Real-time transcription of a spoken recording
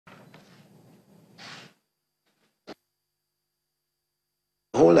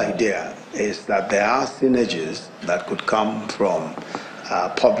whole idea is that there are synergies that could come from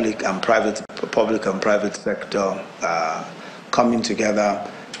public and private sector coming together,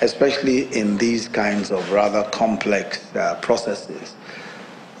 especially in these kinds of rather complex processes.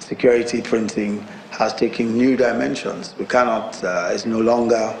 Security printing has taken new dimensions. We cannot, it's no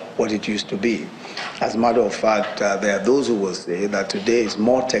longer what it used to be. As a matter of fact, there are those who will say that today is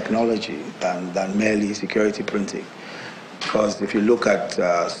more technology than merely security printing. Because if you look at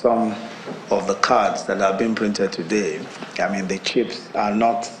some of the cards that are being printed today, I mean, the chips are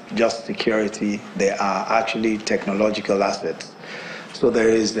not just security, they are actually technological assets. So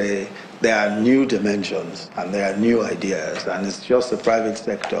there are new dimensions and there are new ideas, and it's just the private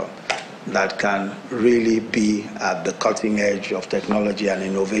sector that can really be at the cutting edge of technology and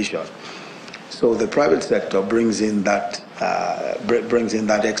innovation. So the private sector brings in that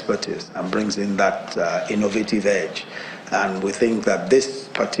expertise and brings in that innovative edge. And we think that this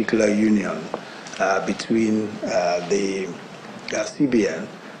particular union between the CBN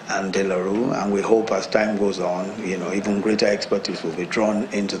and De La Rue, and we hope as time goes on, even greater expertise will be drawn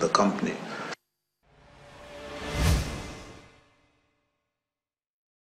into the company.